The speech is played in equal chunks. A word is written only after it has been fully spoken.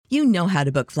You know how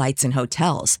to book flights and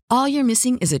hotels. All you're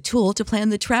missing is a tool to plan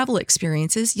the travel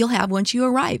experiences you'll have once you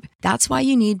arrive. That's why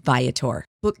you need Viator.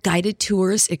 Book guided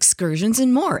tours, excursions,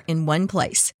 and more in one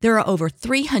place. There are over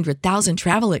 300,000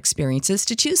 travel experiences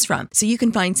to choose from, so you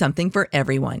can find something for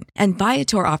everyone. And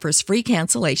Viator offers free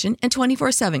cancellation and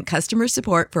 24/7 customer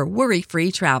support for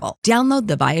worry-free travel. Download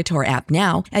the Viator app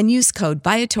now and use code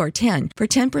Viator10 for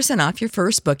 10% off your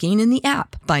first booking in the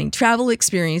app. Find travel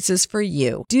experiences for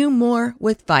you. Do more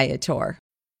with Viator.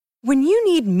 When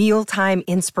you need mealtime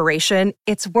inspiration,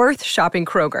 it's worth shopping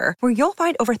Kroger, where you'll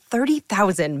find over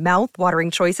 30,000 mouth-watering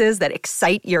choices that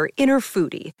excite your inner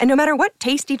foodie. And no matter what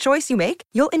tasty choice you make,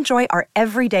 you'll enjoy our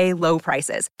everyday low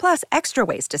prices, plus extra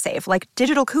ways to save, like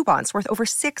digital coupons worth over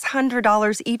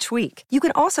 $600 each week. You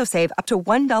can also save up to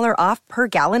 $1 off per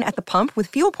gallon at the pump with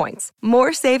fuel points.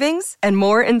 More savings and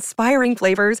more inspiring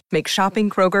flavors make shopping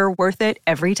Kroger worth it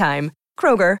every time.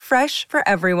 Kroger, fresh for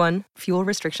everyone. Fuel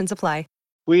restrictions apply.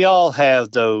 We all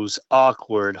have those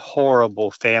awkward, horrible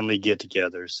family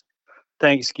get-togethers,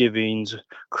 Thanksgivings,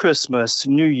 Christmas,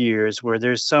 New Year's, where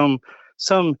there's some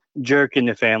jerk in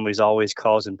the family's always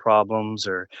causing problems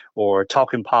or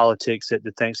talking politics at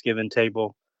the Thanksgiving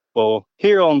table. Well,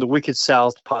 here on the Wicked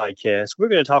South podcast, we're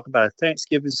going to talk about a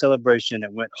Thanksgiving celebration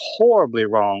that went horribly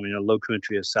wrong in the low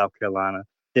country of South Carolina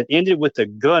that ended with a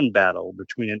gun battle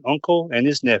between an uncle and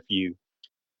his nephew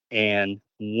and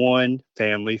one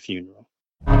family funeral.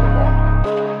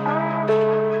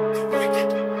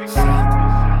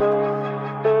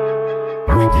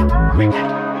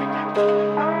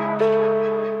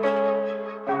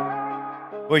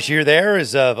 Voice you hear there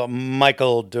is of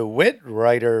Michael DeWitt,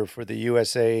 writer for the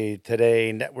USA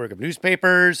Today network of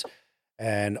newspapers,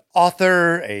 an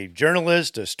author, a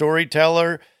journalist, a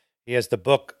storyteller. He has the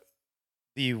book,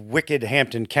 The Wicked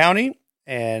Hampton County,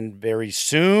 and very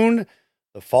soon,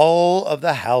 The Fall of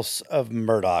the House of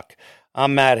Murdoch.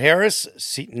 I'm Matt Harris,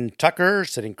 Seton Tucker,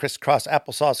 sitting crisscross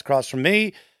applesauce across from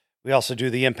me. We also do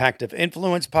the Impact of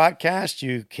Influence podcast.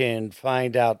 You can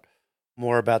find out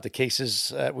more about the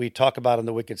cases we talk about in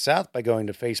the Wicked South by going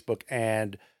to Facebook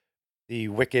and the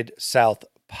Wicked South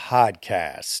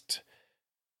podcast.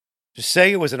 To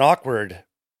say it was an awkward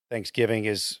Thanksgiving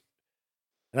is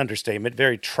an understatement.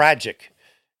 Very tragic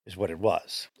is what it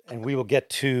was. And we will get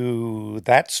to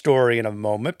that story in a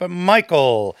moment. But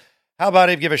Michael, how about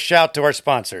you give a shout to our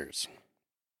sponsors?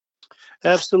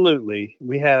 Absolutely.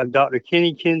 We have Dr.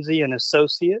 Kenny Kinsey and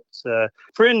Associates, a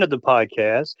friend of the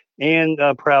podcast and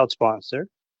a proud sponsor.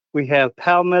 We have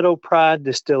Palmetto Pride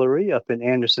Distillery up in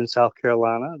Anderson, South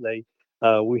Carolina.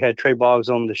 We had Trey Boggs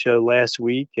on the show last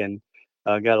week and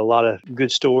got a lot of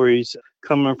good stories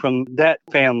coming from that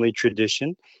family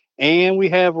tradition. And we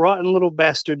have Rotten Little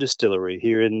Bastard Distillery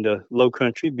here in the Low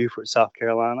Country, Beaufort, South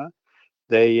Carolina.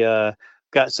 They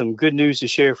got some good news to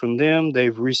share from them.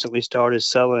 They've recently started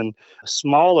selling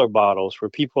smaller bottles for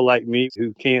people like me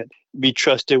who can't be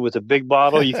trusted with a big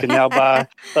bottle. You can now buy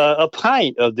a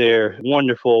pint of their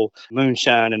wonderful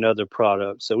moonshine and other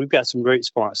products. So we've got some great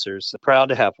sponsors. Proud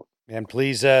to have them. And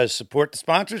please support the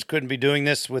sponsors. Couldn't be doing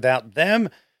this without them.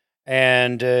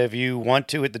 And if you want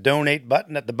to hit the donate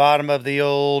button at the bottom of the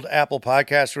old Apple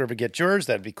Podcast, wherever you get yours,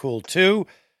 that'd be cool too.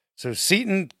 So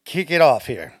Seton, kick it off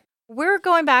here. We're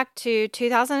going back to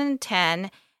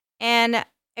 2010, and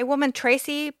a woman,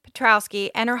 Tracy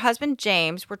Petrowski, and her husband,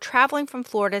 James, were traveling from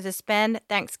Florida to spend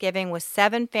Thanksgiving with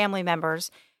 7 family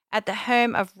members at the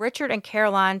home of Richard and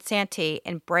Caroline Santee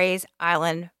in Brays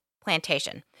Island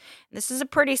Plantation. This is a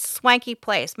pretty swanky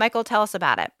place. Michael, tell us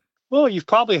about it. Well, you've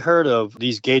probably heard of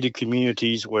these gated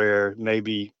communities where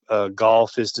maybe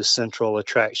golf is the central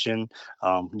attraction.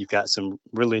 You've got some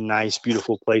really nice,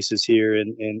 beautiful places here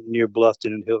in near Bluffton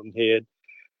and Hilton Head.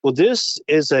 Well, this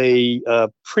is a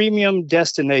premium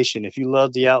destination. If you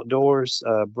love the outdoors,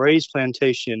 Brays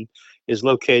Plantation is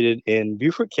located in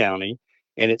Beaufort County,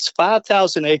 and it's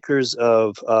 5,000 acres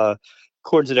of,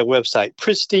 according to their website,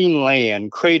 pristine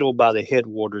land cradled by the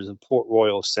headwaters of Port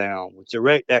Royal Sound with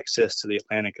direct access to the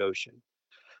Atlantic Ocean.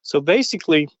 So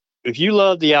basically, if you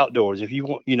love the outdoors, if you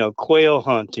want, quail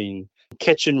hunting,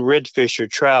 catching redfish or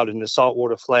trout in the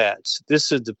saltwater flats,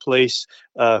 this is the place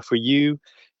for you.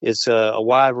 It's a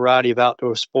wide variety of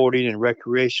outdoor sporting and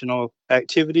recreational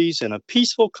activities in a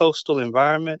peaceful coastal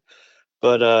environment.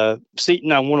 But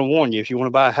Seton, I want to warn you, if you want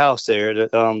to buy a house there,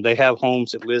 they have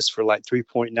homes that list for like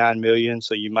 $3.9 million.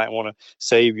 So you might want to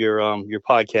save your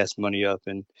podcast money up.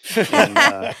 And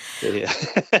yeah.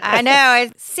 I know.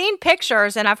 I've seen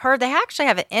pictures, and I've heard they actually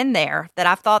have an inn there that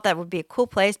I've thought that would be a cool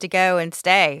place to go and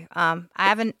stay. I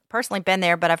haven't personally been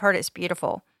there, but I've heard it's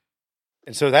beautiful.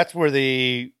 And so that's where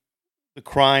the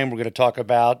crime we're going to talk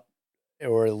about,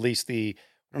 or at least the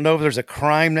I don't know if there's a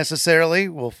crime necessarily.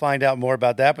 We'll find out more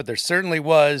about that, but there certainly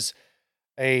was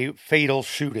a fatal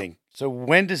shooting. So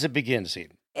when does it begin,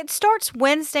 Seton? It starts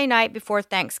Wednesday night before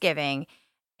Thanksgiving.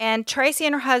 And Tracy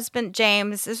and her husband,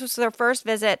 James, this was their first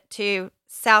visit to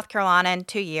South Carolina in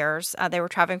 2 years. They were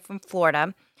traveling from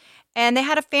Florida. And they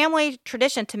had a family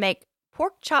tradition to make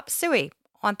pork chop suey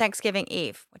on Thanksgiving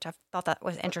Eve, which I thought that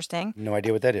was interesting. No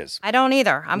idea what that is. I don't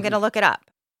either. I'm going to look it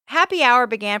up. Happy hour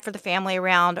began for the family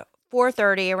around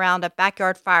 4:30 around a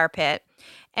backyard fire pit.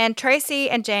 And Tracy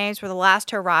and James were the last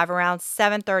to arrive around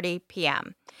 7:30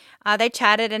 p.m. They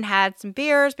chatted and had some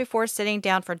beers before sitting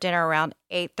down for dinner around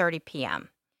 8:30 p.m.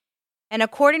 And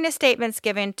according to statements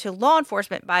given to law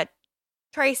enforcement by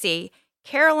Tracy,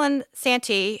 Carolyn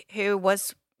Santee, who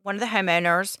was one of the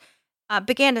homeowners,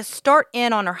 began to start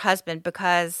in on her husband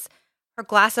because her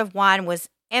glass of wine was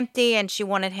empty and she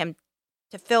wanted him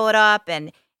to fill it up.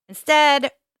 And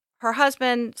instead, her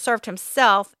husband served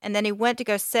himself, and then he went to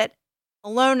go sit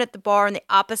alone at the bar on the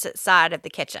opposite side of the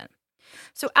kitchen.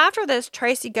 So after this,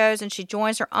 Tracy goes and she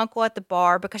joins her uncle at the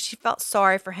bar because she felt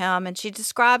sorry for him, and she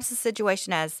describes the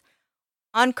situation as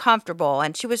uncomfortable,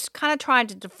 and she was kind of trying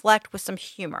to deflect with some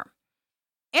humor.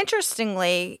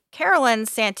 Interestingly, Carolyn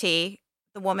Santee,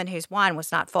 the woman whose wine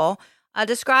was not full,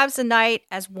 describes the night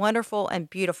as wonderful and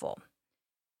beautiful.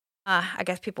 I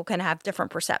guess people can have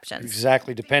different perceptions.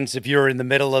 Exactly. Depends if you're in the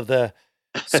middle of the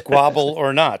squabble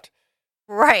or not.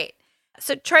 Right.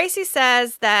 So Tracy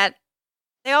says that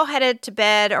they all headed to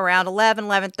bed around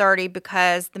 11:30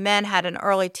 because the men had an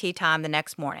early tea time the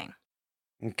next morning.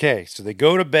 Okay, so they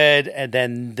go to bed, and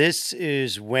then this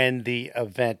is when the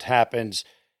event happens.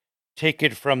 Take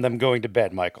it from them going to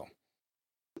bed, Michael.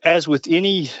 As with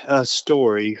any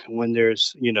story, when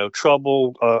there's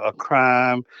trouble, a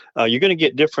crime, you're going to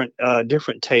get different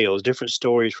tales, different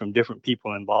stories from different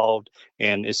people involved,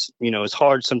 and it's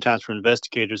hard sometimes for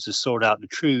investigators to sort out the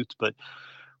truth. But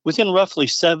within roughly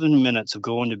 7 minutes of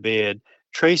going to bed,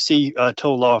 Tracy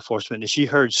told law enforcement that she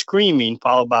heard screaming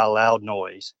followed by a loud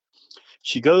noise.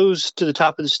 She goes to the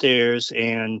top of the stairs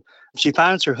and she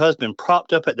finds her husband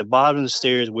propped up at the bottom of the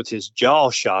stairs with his jaw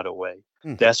shot away.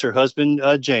 That's her husband,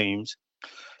 James.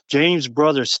 James'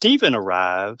 brother, Stephen,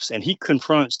 arrives and he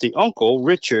confronts the uncle,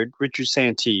 Richard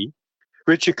Santee.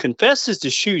 Richard confesses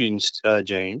to shooting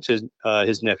James,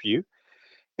 his nephew.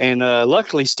 And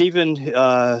luckily, Stephen,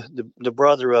 the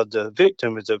brother of the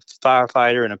victim, is a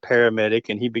firefighter and a paramedic,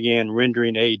 and he began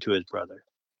rendering aid to his brother.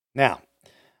 Now,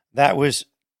 that was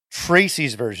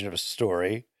Tracy's version of a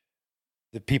story,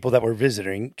 the people that were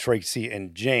visiting, Tracy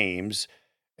and James.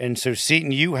 And so,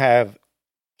 Seton, you have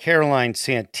Caroline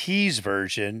Santee's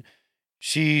version.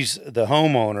 She's the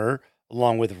homeowner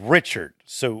along with Richard.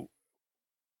 So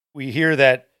we hear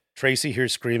that Tracy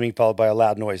hears screaming followed by a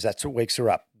loud noise. That's what wakes her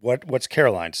up. What's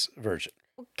Caroline's version?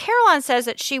 Caroline says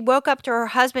that she woke up to her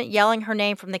husband yelling her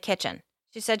name from the kitchen.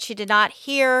 She said she did not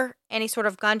hear any sort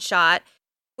of gunshot,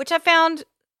 which I found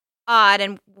odd,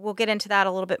 and we'll get into that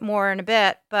a little bit more in a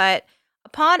bit. But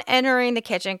upon entering the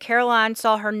kitchen, Caroline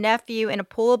saw her nephew in a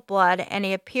pool of blood, and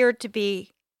he appeared to be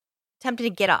attempting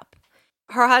to get up.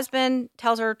 Her husband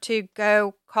tells her to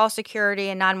go call security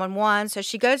and 911, so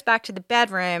she goes back to the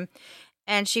bedroom,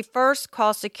 and she first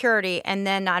calls security and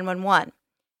then 911.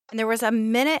 And there was a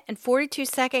 1 and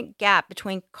 42-second gap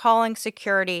between calling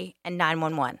security and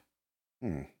 911.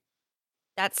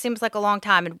 That seems like a long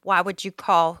time, and why would you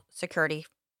call security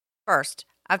first?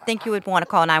 I think you would want to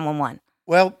call 911.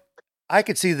 Well, I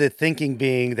could see the thinking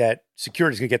being that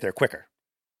security's going to get there quicker.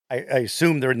 I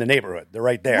assume they're in the neighborhood. They're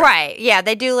right there. Right. Yeah,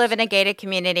 they do live in a gated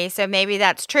community, so maybe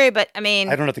that's true. But, I mean...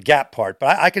 I don't know the gap part,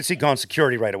 but I could see calling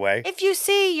security right away. If you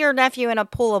see your nephew in a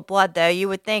pool of blood, though, you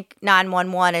would think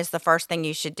 911 is the first thing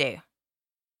you should do.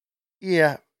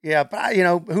 Yeah, but,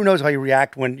 who knows how you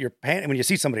react when you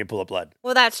see somebody in a pool of blood.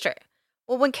 Well, that's true.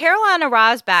 Well, when Caroline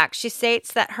arrives back, she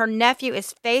states that her nephew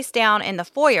is face down in the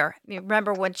foyer. You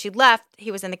remember when she left,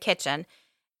 he was in the kitchen.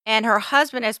 And her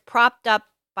husband is propped up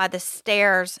by the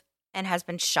stairs and has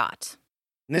been shot.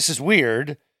 And this is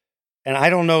weird, and I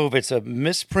don't know if it's a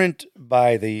misprint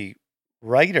by the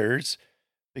writers,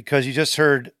 because you just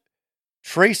heard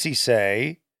Tracy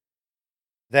say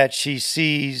that she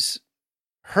sees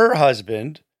her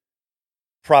husband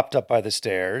propped up by the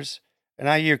stairs, and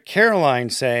I hear Caroline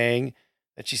saying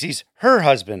that she sees her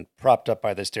husband propped up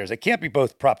by the stairs. They can't be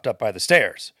both propped up by the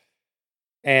stairs.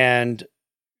 And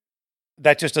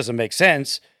that just doesn't make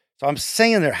sense. So I'm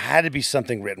saying there had to be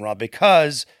something written wrong,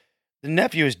 because the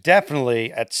nephew is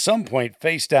definitely at some point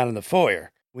face down in the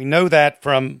foyer. We know that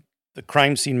from the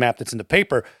crime scene map that's in the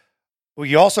paper. Well,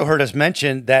 you also heard us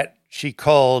mention that she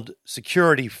called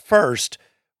security first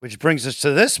Which brings us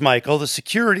to this, Michael, the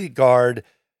security guard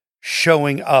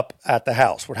showing up at the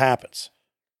house. What happens?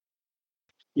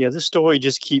 Yeah, this story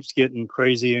just keeps getting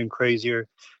crazier and crazier.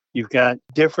 You've got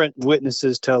different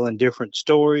witnesses telling different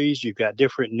stories. You've got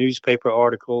different newspaper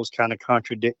articles kind of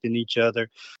contradicting each other.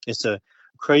 It's a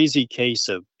crazy case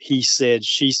of he said,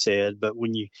 she said. But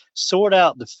when you sort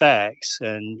out the facts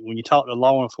and when you talk to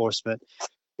law enforcement,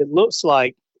 it looks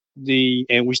like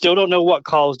and we still don't know what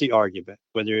caused the argument,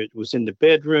 whether it was in the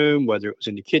bedroom, whether it was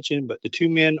in the kitchen, but the two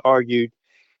men argued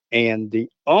and the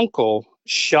uncle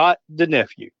shot the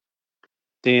nephew,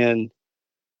 then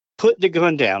put the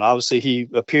gun down. Obviously, he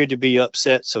appeared to be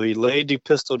upset, so he laid the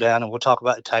pistol down, and we'll talk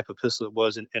about the type of pistol it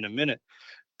was in a minute.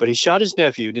 But he shot his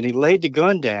nephew, then he laid the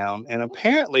gun down, and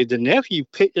apparently the nephew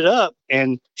picked it up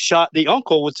and shot the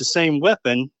uncle with the same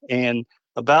weapon. And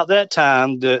about that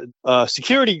time, the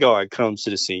security guard comes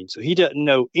to the scene. So he doesn't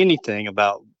know anything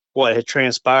about what had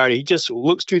transpired. He just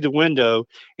looks through the window,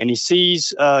 and he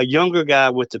sees a younger guy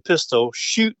with the pistol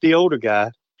shoot the older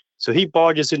guy. So he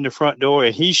barges in the front door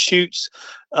and he shoots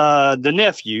the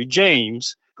nephew,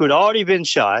 James, who had already been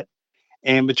shot.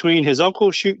 And between his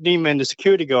uncle shooting him and the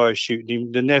security guard shooting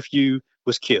him, the nephew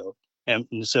was killed. And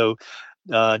so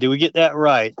did we get that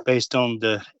right based on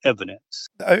the evidence?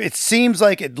 It seems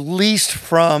like, at least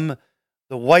from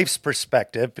the wife's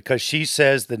perspective, because she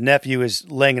says the nephew is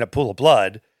laying in a pool of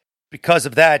blood. Because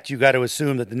of that, you got to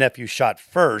assume that the nephew shot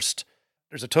first.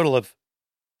 There's a total of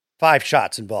 5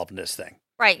 shots involved in this thing.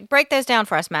 Right. Break those down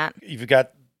for us, Matt. You've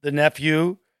got the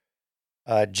nephew,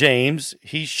 James.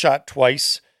 He's shot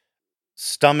twice,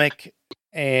 stomach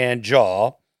and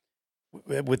jaw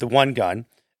with the one gun.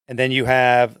 And then you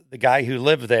have the guy who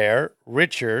lived there,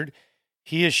 Richard.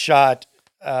 He is shot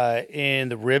in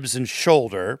the ribs and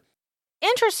shoulder.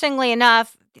 Interestingly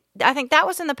enough, I think that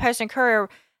was in the Post and Courier.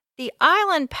 The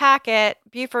Island Packet,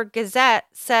 Beaufort Gazette,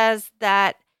 says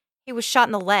that he was shot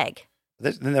in the leg.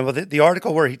 The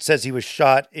article where he says he was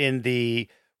shot in the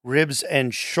ribs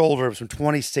and shoulder was from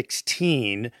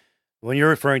 2016. When you're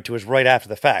referring to is right after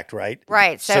the fact, right?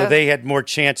 Right. So they had more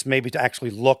chance maybe to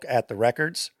actually look at the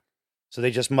records. So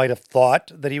they just might have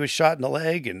thought that he was shot in the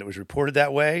leg, and it was reported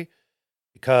that way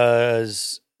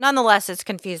because... Nonetheless, it's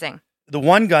confusing. The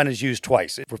one gun is used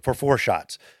twice for 4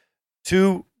 shots.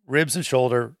 2 ribs and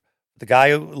shoulder, the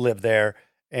guy who lived there,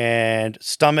 and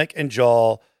stomach and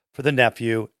jaw for the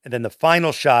nephew. And then the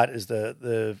final shot is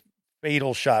the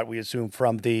fatal shot, we assume,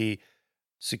 from the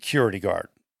security guard.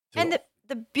 And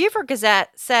the Beaufort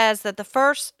Gazette says that the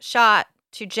first shot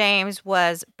to James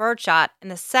was birdshot, and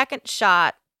the second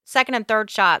and third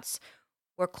shots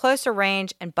were closer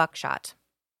range and buckshot.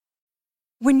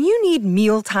 When you need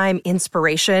mealtime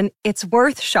inspiration, it's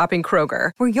worth shopping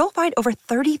Kroger, where you'll find over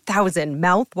 30,000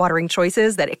 mouth-watering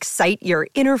choices that excite your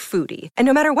inner foodie. And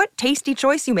no matter what tasty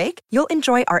choice you make, you'll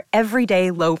enjoy our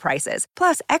everyday low prices,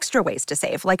 plus extra ways to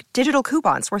save, like digital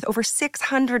coupons worth over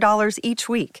 $600 each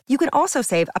week. You can also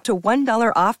save up to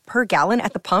 $1 off per gallon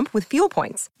at the pump with fuel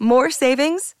points. More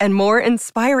savings and more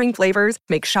inspiring flavors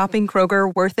make shopping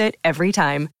Kroger worth it every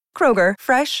time. Kroger,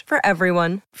 fresh for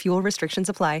everyone. Fuel restrictions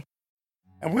apply.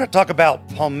 And we're going to talk about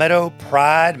Palmetto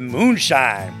Pride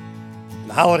Moonshine.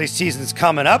 The holiday season's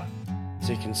coming up,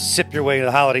 so you can sip your way to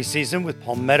the holiday season with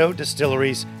Palmetto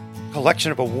Distillery's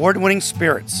collection of award-winning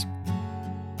spirits.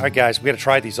 All right, guys, we got to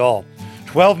try these all.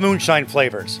 12 moonshine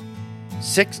flavors,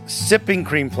 6 sipping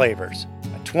cream flavors,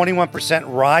 a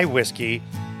 21% rye whiskey,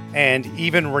 and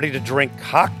even ready-to-drink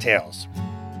cocktails.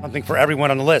 Something for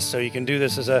everyone on the list, so you can do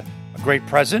this as a great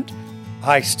present.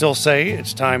 I still say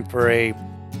it's time for a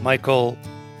Michael,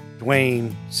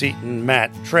 Dwayne, Seton,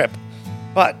 Matt trip.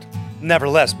 But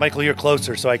nevertheless, Michael, you're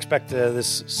closer, so I expect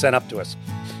this sent up to us.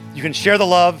 You can share the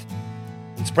love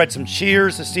and spread some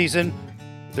cheers this season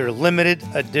with their limited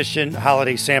edition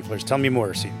holiday samplers. Tell me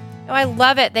more, Seton. Oh, I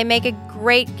love it. They make a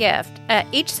great gift.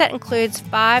 Each set includes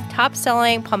 5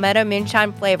 top-selling Palmetto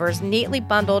Moonshine flavors neatly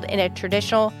bundled in a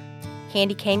traditional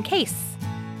candy cane case.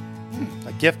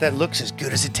 A gift that looks as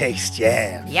good as it tastes,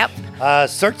 yeah. Yep.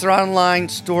 Search their online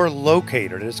store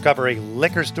locator to discover a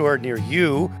liquor store near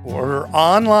you or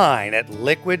online at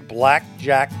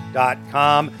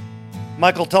liquidblackjack.com.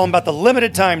 Michael, tell them about the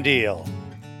limited time deal.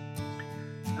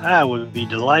 I would be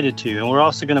delighted to. And we're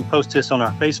also going to post this on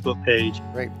our Facebook page.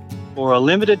 Great. For a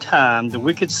limited time, the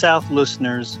Wicked South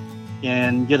listeners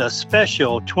can get a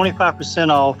special 25%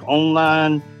 off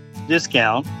online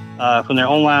discount from their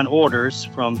online orders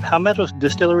from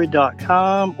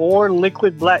PalmettoDistillery.com or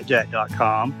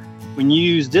LiquidBlackjack.com when you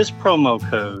use this promo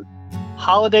code,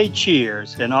 Holiday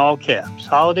Cheers, in all caps.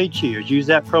 Holiday Cheers. Use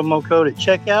that promo code at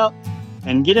checkout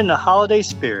and get in the holiday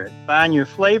spirit. Find your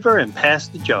flavor and pass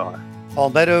the jar.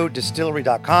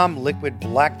 PalmettoDistillery.com,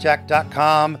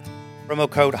 LiquidBlackjack.com, promo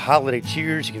code Holiday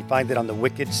Cheers. You can find it on the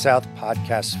Wicked South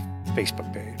Podcast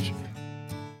Facebook page.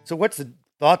 So what's the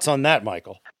thoughts on that,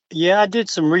 Michael? Yeah, I did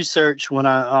some research when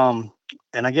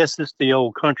and I guess this is the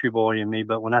old country boy in me,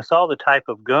 but when I saw the type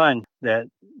of gun that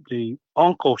the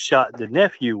uncle shot the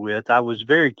nephew with, I was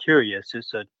very curious.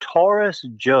 It's a Taurus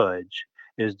Judge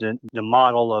is the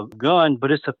model of gun,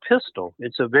 but it's a pistol.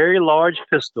 It's a very large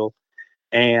pistol.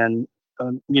 And,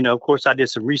 of course, I did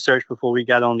some research before we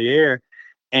got on the air.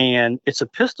 And it's a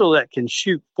pistol that can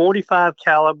shoot 45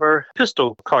 caliber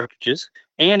pistol cartridges,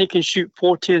 and it can shoot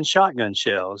 410 shotgun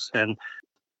shells. And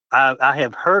I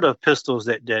have heard of pistols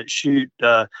that shoot,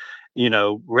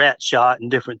 rat shot and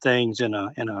different things in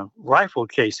a rifle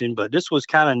casing, but this was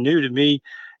kind of new to me.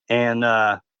 And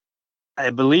I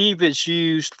believe it's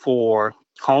used for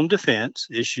home defense.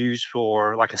 It's used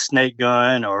for like a snake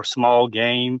gun or small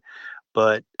game.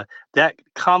 But that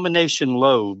combination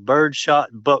load,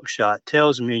 birdshot, buckshot,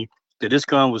 tells me that this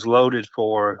gun was loaded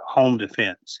for home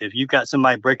defense. If you've got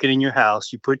somebody breaking in your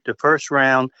house, you put the first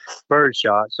round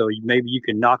birdshot, so maybe you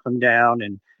can knock them down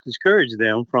and discourage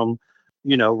them from,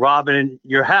 robbing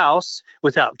your house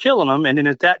without killing them. And then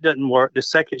if that doesn't work, the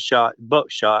second shot,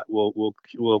 buckshot, will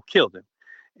kill them.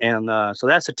 And so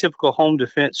that's a typical home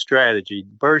defense strategy: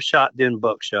 birdshot, then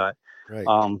buckshot. Right.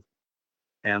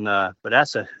 But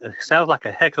it sounds like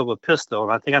a heck of a pistol.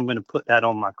 I think I'm going to put that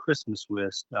on my Christmas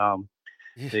list.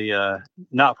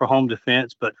 Not for home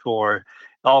defense, but for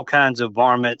all kinds of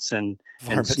varmints and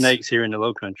snakes here in the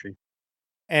Low Country.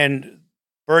 And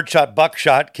birdshot,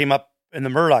 buckshot came up in the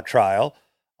Murdaugh trial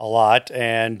a lot.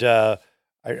 And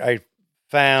I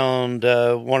found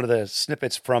one of the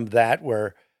snippets from that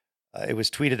where it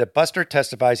was tweeted that Buster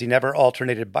testifies he never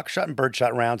alternated buckshot and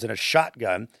birdshot rounds in a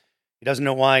shotgun. He doesn't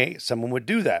know why someone would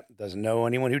do that. Doesn't know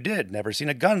anyone who did. Never seen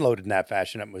a gun loaded in that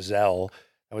fashion at Moselle.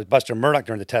 That was Buster Murdaugh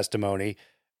during the testimony.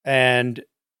 And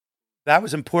that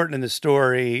was important in the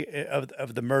story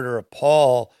of the murder of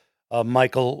Paul.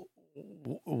 Michael,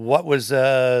 what was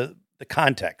the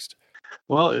context?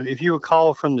 Well, if you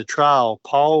recall from the trial,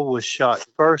 Paul was shot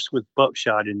first with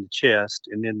buckshot in the chest,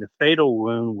 and then the fatal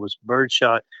wound was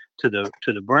birdshot to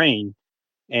the brain.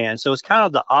 And so it's kind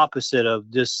of the opposite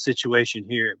of this situation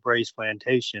here at Bray's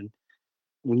Plantation.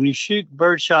 When you shoot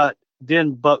birdshot,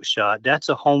 then buckshot, that's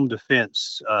a home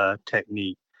defense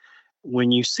technique.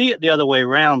 When you see it the other way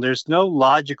around, there's no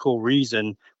logical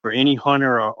reason for any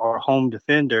hunter or home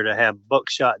defender to have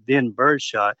buckshot, then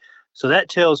birdshot. So that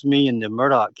tells me in the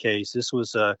Murdaugh case, this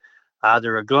was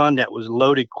either a gun that was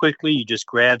loaded quickly, you just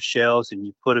grab shells and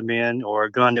you put them in, or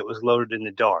a gun that was loaded in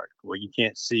the dark where you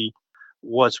can't see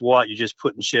what's what, you're just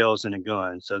putting shells in a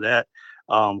gun. So that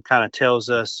kind of tells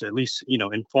us, at least,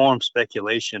 informed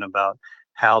speculation about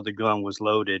how the gun was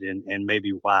loaded and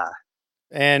maybe why.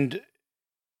 And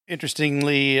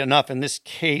interestingly enough, in this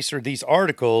case or these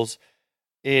articles,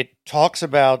 it talks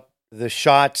about the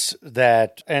shots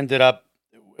that ended up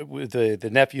with the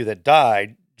nephew that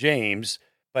died, James,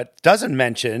 but doesn't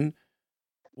mention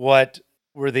what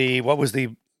was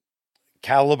the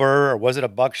caliber, or was it a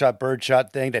buckshot,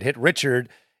 birdshot thing that hit Richard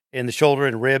in the shoulder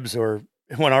and ribs, or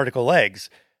in one article, legs.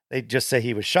 They just say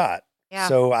he was shot. Yeah.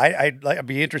 So I'd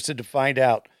be interested to find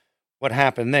out what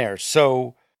happened there.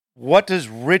 So what does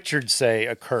Richard say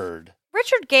occurred?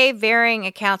 Richard gave varying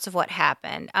accounts of what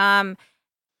happened.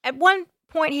 At one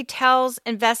point, he tells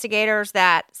investigators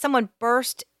that someone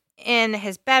burst in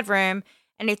his bedroom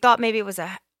and he thought maybe it was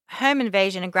a home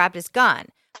invasion and grabbed his gun.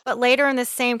 But later in the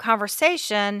same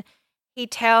conversation, he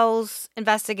tells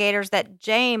investigators that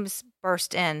James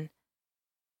burst in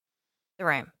the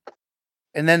room.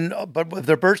 And then, but if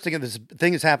they're bursting and this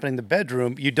thing is happening in the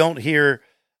bedroom, you don't hear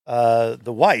the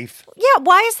wife. Yeah,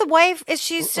 why is the wife? Is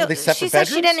she still? She said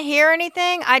she didn't hear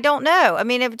anything. I don't know. I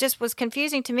mean, it just was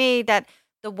confusing to me that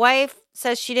the wife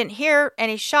says she didn't hear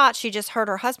any shots. She just heard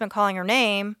her husband calling her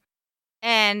name,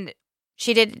 and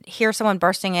she didn't hear someone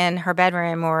bursting in her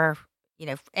bedroom or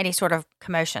any sort of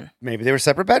commotion. Maybe they were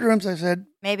separate bedrooms. I said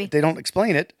maybe they don't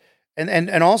explain it,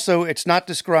 and also it's not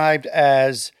described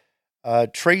as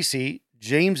Tracy,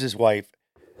 James's wife,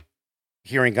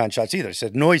 hearing gunshots either. It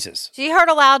said noises. She heard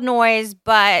a loud noise,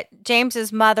 but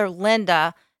James's mother,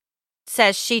 Linda,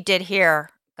 says she did hear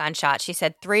gunshots. She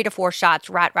said 3 to 4 shots,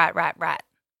 rat, rat, rat, rat.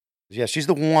 Yeah, she's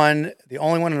the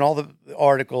only one in all the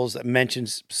articles that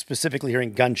mentions specifically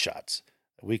hearing gunshots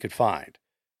that we could find.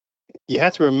 You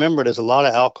have to remember there's a lot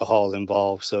of alcohol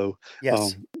involved, so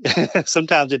yes.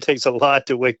 Sometimes it takes a lot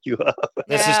to wake you up.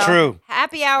 This is true.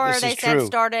 Happy hour, they said,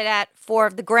 started at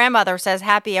 4. The grandmother says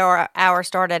happy hour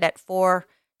started at 4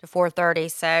 to 4:30.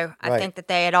 So I think that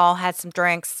they had all had some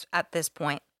drinks at this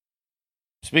point.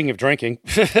 Speaking of drinking,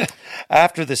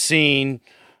 after the scene,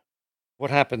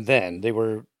 what happened then?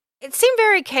 It seemed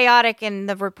very chaotic in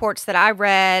the reports that I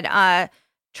read.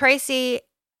 Tracy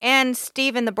and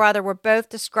Stephen, the brother, were both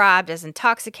described as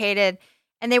intoxicated,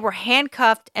 and they were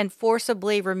handcuffed and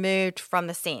forcibly removed from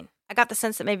the scene. I got the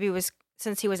sense that maybe it was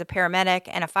since he was a paramedic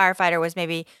and a firefighter was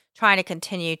maybe trying to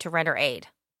continue to render aid.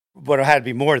 But it had to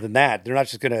be more than that. They're not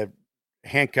just going to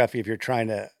handcuff you if you're trying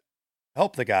to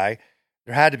help the guy.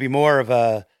 There had to be more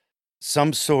of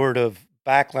some sort of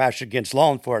backlash against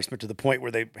law enforcement to the point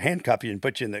where they handcuff you and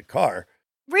put you in the car.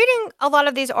 Reading a lot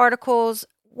of these articles,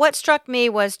 what struck me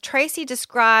was Tracy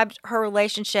described her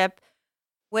relationship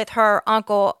with her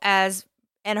uncle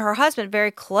and her husband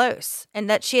very close, and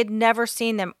that she had never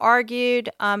seen them argued.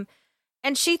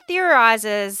 And she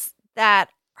theorizes that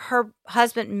her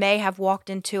husband may have walked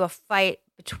into a fight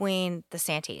between the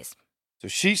Santees. So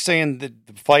she's saying that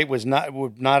the fight would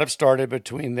not have started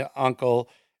between the uncle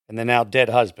and the now dead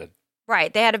husband.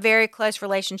 Right. They had a very close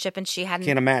relationship, and can't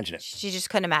imagine it. She just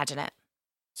couldn't imagine it.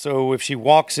 So if she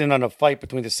walks in on a fight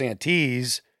between the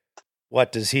Santees,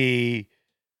 what does he...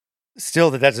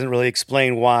 Still, that doesn't really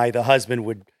explain why the husband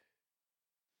would,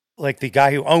 like the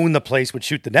guy who owned the place, would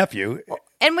shoot the nephew.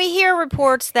 And we hear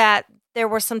reports that there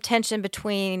was some tension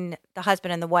between the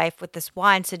husband and the wife with this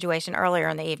wine situation earlier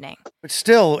in the evening. But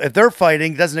still, if they're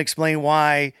fighting, it doesn't explain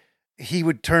why he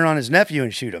would turn on his nephew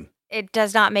and shoot him. It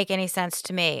does not make any sense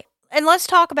to me. And let's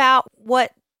talk about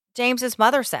what James's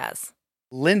mother says.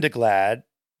 Linda Glad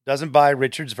doesn't buy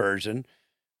Richard's version,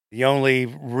 the only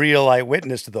real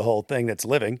eyewitness to the whole thing that's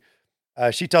living.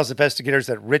 She tells investigators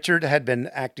that Richard had been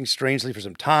acting strangely for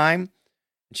some time,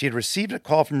 and she had received a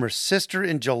call from her sister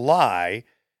in July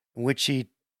in which she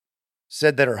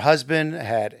said that her husband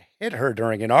had hit her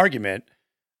during an argument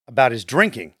about his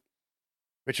drinking.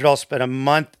 Richard also spent a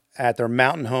month at their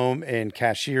mountain home in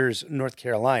Cashiers, North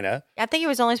Carolina. I think he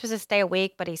was only supposed to stay a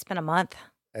week, but he spent a month.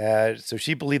 So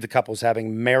she believed the couple was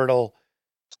having marital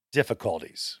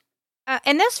difficulties.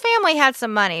 And this family had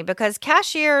some money because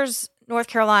Cashiers, North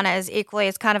Carolina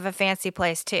is kind of a fancy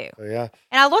place too. Oh, yeah.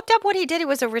 And I looked up what he did. He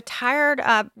was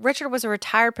Richard was a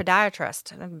retired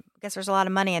podiatrist. I guess there's a lot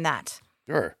of money in that.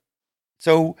 Sure.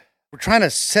 So we're trying to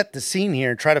set the scene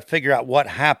here and try to figure out what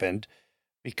happened,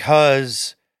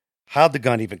 because how'd the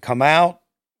gun even come out?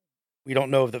 We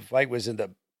don't know if the fight was in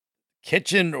the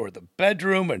kitchen or the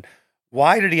bedroom. And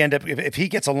why did he end up, if he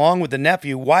gets along with the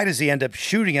nephew, why does he end up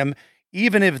shooting him?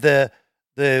 Even if the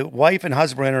wife and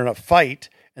husband are in a fight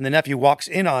and the nephew walks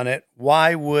in on it,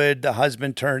 why would the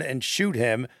husband turn and shoot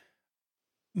him?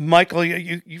 Michael,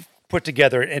 you've put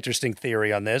together an interesting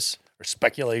theory on this, or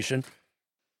speculation.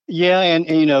 Yeah, and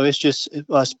it's just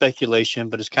speculation,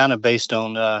 but it's kind of based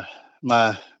on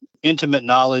my intimate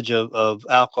knowledge of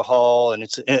alcohol and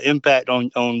its impact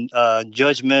on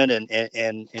judgment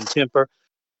and temper,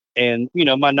 and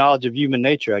my knowledge of human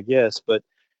nature, I guess. But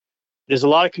there's a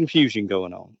lot of confusion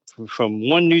going on. From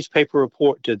one newspaper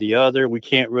report to the other, we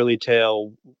can't really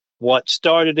tell what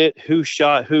started it, who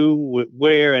shot who,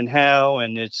 where, and how,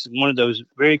 and it's one of those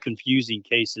very confusing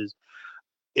cases.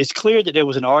 It's clear that there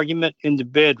was an argument in the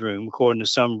bedroom, according to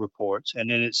some reports, and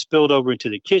then it spilled over into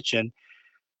the kitchen.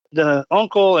 The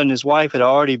uncle and his wife had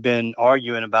already been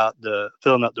arguing about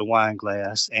filling up the wine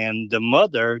glass, and the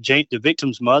mother, the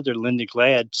victim's mother, Linda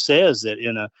Glad, says that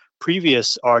in a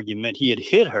previous argument he had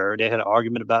hit her. They had an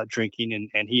argument about drinking,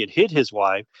 and he had hit his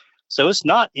wife. So it's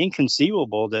not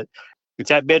inconceivable that if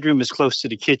that bedroom is close to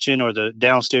the kitchen or the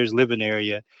downstairs living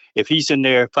area, if he's in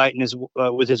there fighting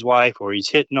with his wife, or he's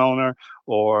hitting on her,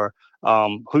 or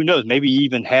who knows, maybe he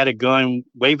even had a gun,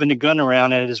 waving the gun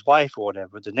around at his wife or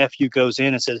whatever. The nephew goes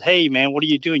in and says, "Hey man, what are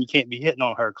you doing? You can't be hitting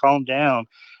on her. Calm down."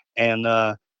 And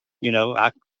I've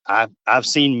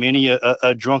seen many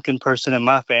a drunken person in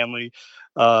my family.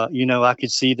 I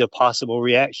could see the possible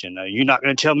reaction. You're not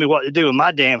going to tell me what to do in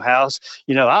my damn house.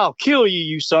 I'll kill you,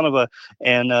 you son of a.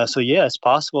 And so, yeah, it's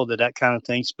possible that kind of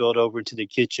thing spilled over into the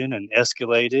kitchen and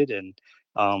escalated. And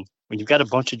when you've got a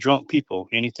bunch of drunk people,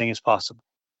 anything is possible.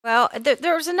 Well,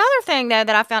 there was another thing, though,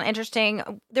 that I found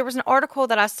interesting. There was an article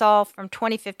that I saw from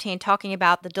 2015 talking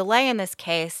about the delay in this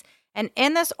case. And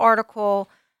in this article,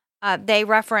 they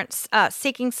reference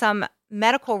seeking some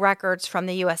medical records from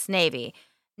the U.S. Navy.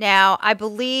 Now, I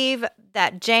believe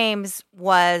that James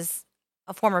was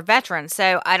a former veteran,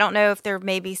 so I don't know if there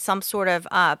may be some sort of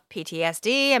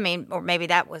PTSD. I mean, or maybe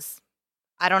that was,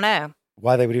 I don't know.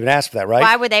 Why they would even ask for that, right?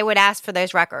 Why would they ask for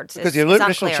those records? Because the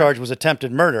initial charge was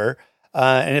attempted murder,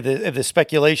 and if the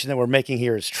speculation that we're making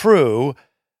here is true,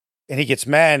 and he gets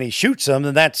mad and he shoots him,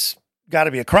 then that's got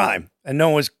to be a crime. and no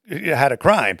one had a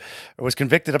crime or was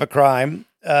convicted of a crime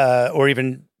or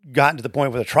even gotten to the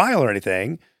point with a trial or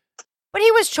anything. But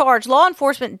he was charged. Law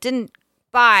enforcement didn't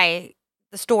buy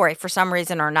the story for some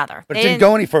reason or another. But it didn't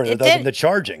go any further than the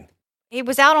charging. He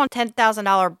was out on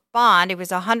 $10,000 bond. It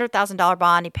was a $100,000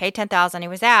 bond. He paid $10,000. He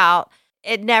was out.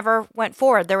 It never went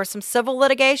forward. There was some civil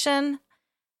litigation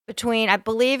between, I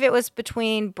believe it was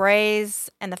between Braze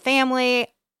and the family.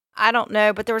 I don't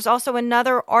know, but there was also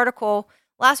another article.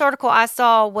 Last article I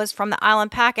saw was from the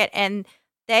Island Packet, and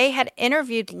they had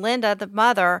interviewed Linda, the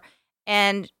mother,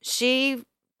 and she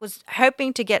was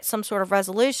hoping to get some sort of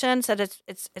resolution. Said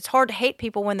it's hard to hate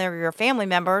people when they're your family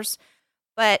members.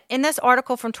 But in this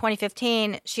article from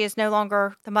 2015,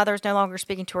 the mother is no longer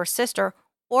speaking to her sister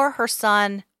or her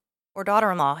son or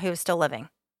daughter-in-law who is still living.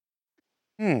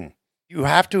 You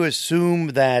have to assume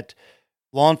that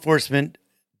law enforcement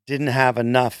didn't have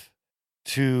enough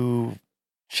to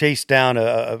chase down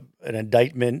an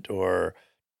indictment or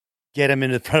get him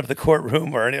into the front of the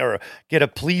courtroom or get a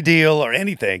plea deal or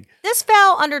anything. This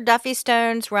fell under Duffy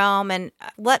Stone's realm, and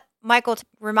let Michael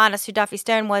remind us who Duffy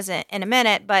Stone was in a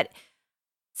minute, but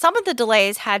some of the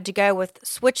delays had to go with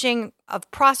switching of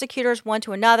prosecutors one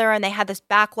to another, and they had this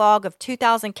backlog of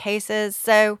 2,000 cases,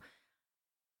 so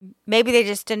maybe they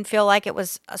just didn't feel like it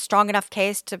was a strong enough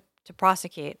case to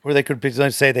prosecute. Where they could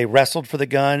say they wrestled for the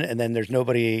gun, and then there's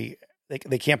nobody,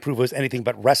 they can't prove it was anything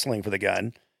but wrestling for the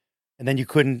gun. And then you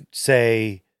couldn't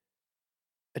say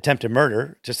attempted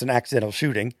murder, just an accidental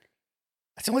shooting.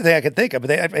 That's the only thing I could think of.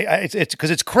 But it's because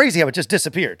it's crazy how it just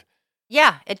disappeared.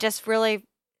 Yeah, it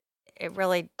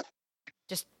really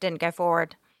just didn't go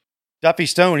forward. Duffy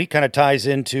Stone, he kind of ties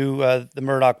into the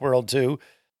Murdaugh world too.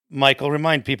 Michael,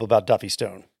 remind people about Duffy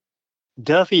Stone.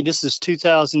 Duffy, this is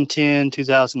 2010,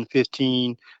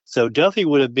 2015. So Duffy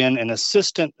would have been an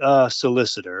assistant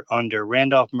solicitor under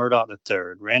Randolph Murdaugh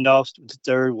III. Randolph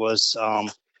III was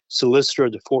solicitor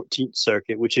of the 14th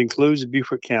Circuit, which includes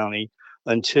Beaufort County,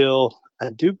 until I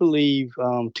do believe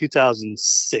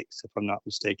 2006, if I'm not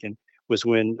mistaken, was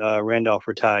when Randolph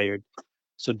retired.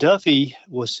 So Duffy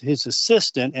was his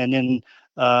assistant, and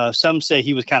then some say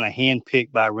he was kind of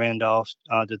handpicked by Randolph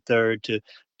III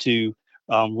to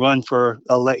run for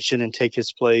election and take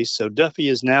his place. So Duffy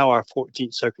is now our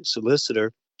 14th Circuit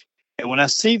solicitor. And when I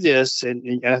see this,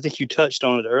 and I think you touched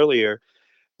on it earlier,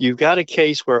 you've got a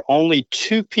case where only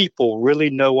two people really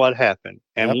know what happened,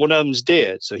 and one of them's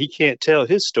dead, so he can't tell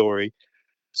his story.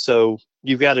 So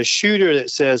you've got a shooter that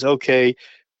says, okay,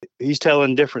 he's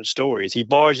telling different stories. He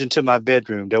barged into my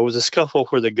bedroom. There was a scuffle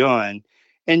for the gun.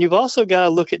 And you've also got to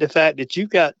look at the fact that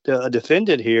you've got a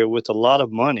defendant here with a lot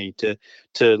of money to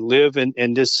live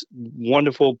in this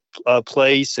wonderful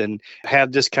place and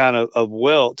have this kind of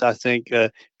wealth. I think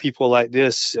people like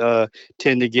this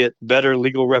tend to get better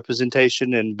legal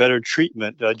representation and better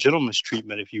treatment, gentleman's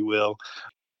treatment, if you will.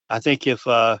 I think if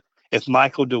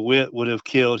Michael DeWitt would have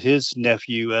killed his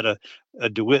nephew at a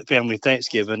DeWitt family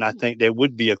Thanksgiving, I think there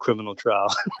would be a criminal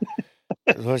trial.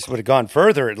 This would have gone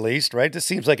further, at least, right? This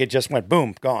seems like it just went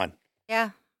boom, gone.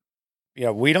 Yeah.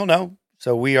 We don't know.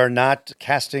 So we are not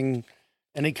casting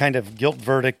any kind of guilt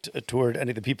verdict toward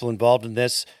any of the people involved in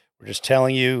this. We're just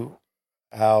telling you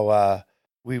how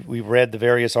we read the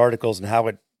various articles and how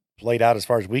it played out as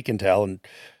far as we can tell. And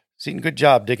Seton, good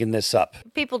job digging this up.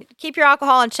 People, keep your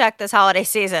alcohol in check this holiday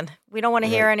season. We don't want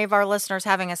to hear any of our listeners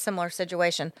having a similar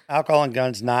situation. Alcohol and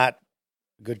guns, not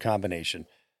a good combination.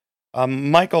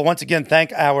 Michael, once again,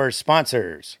 thank our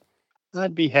sponsors.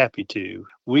 I'd be happy to.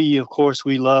 We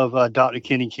love Dr.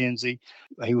 Kenny Kinsey.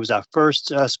 He was our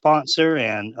first sponsor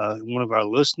and one of our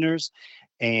listeners.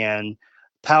 And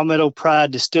Palmetto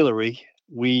Pride Distillery,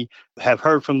 we have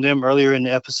heard from them earlier in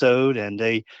the episode, and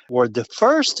they were the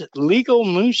first legal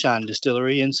moonshine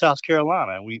distillery in South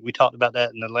Carolina. We talked about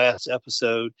that in the last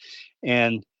episode.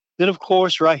 And then, of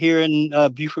course, right here in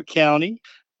Beaufort County,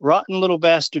 Rotten Little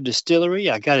Bastard Distillery.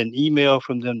 I got an email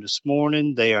from them this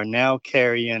morning. They are now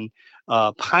carrying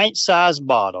pint-sized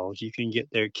bottles. You can get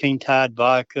their King Tide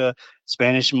vodka,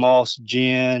 Spanish Moss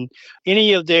gin,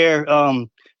 any of their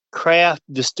craft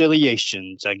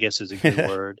distillations, I guess is a good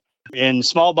word, in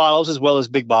small bottles as well as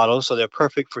big bottles. So they're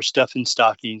perfect for stuffing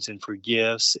stockings and for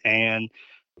gifts. And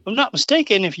if I'm not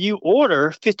mistaken, if you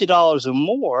order $50 or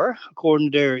more,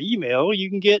 according to their email,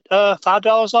 you can get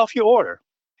 $5 off your order.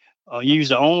 Use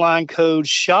the online code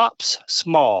SHOPS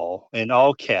SMALL in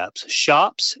all caps.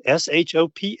 SHOPS,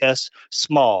 SHOPS,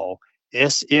 SMALL,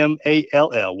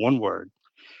 SMALL, one word.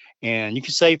 And you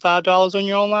can save $5 on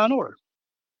your online order.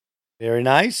 Very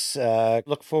nice.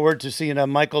 Look forward to seeing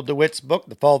Michael DeWitt's book,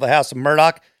 The Fall of the House of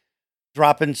Murdaugh,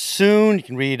 dropping soon. You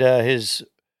can read his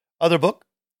other book,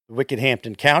 Wicked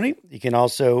Hampton County. You can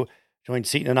also join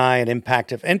Seton and I in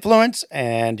Impact of Influence,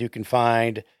 and you can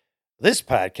find this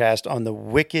podcast on the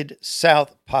Wicked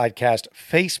South Podcast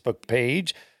Facebook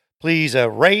page. Please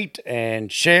rate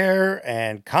and share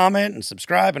and comment and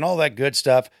subscribe and all that good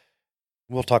stuff.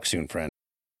 We'll talk soon, friend.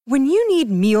 When you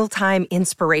need mealtime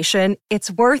inspiration,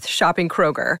 it's worth shopping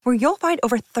Kroger, where you'll find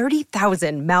over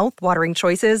 30,000 mouth-watering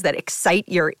choices that excite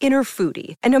your inner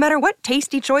foodie. And no matter what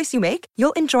tasty choice you make,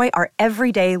 you'll enjoy our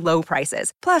everyday low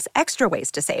prices, plus extra ways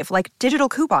to save, like digital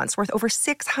coupons worth over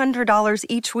 $600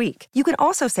 each week. You can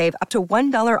also save up to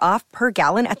 $1 off per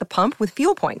gallon at the pump with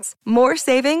fuel points. More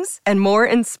savings and more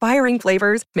inspiring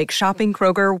flavors make shopping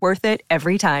Kroger worth it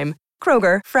every time.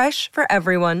 Kroger, fresh for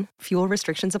everyone. Fuel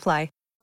restrictions apply.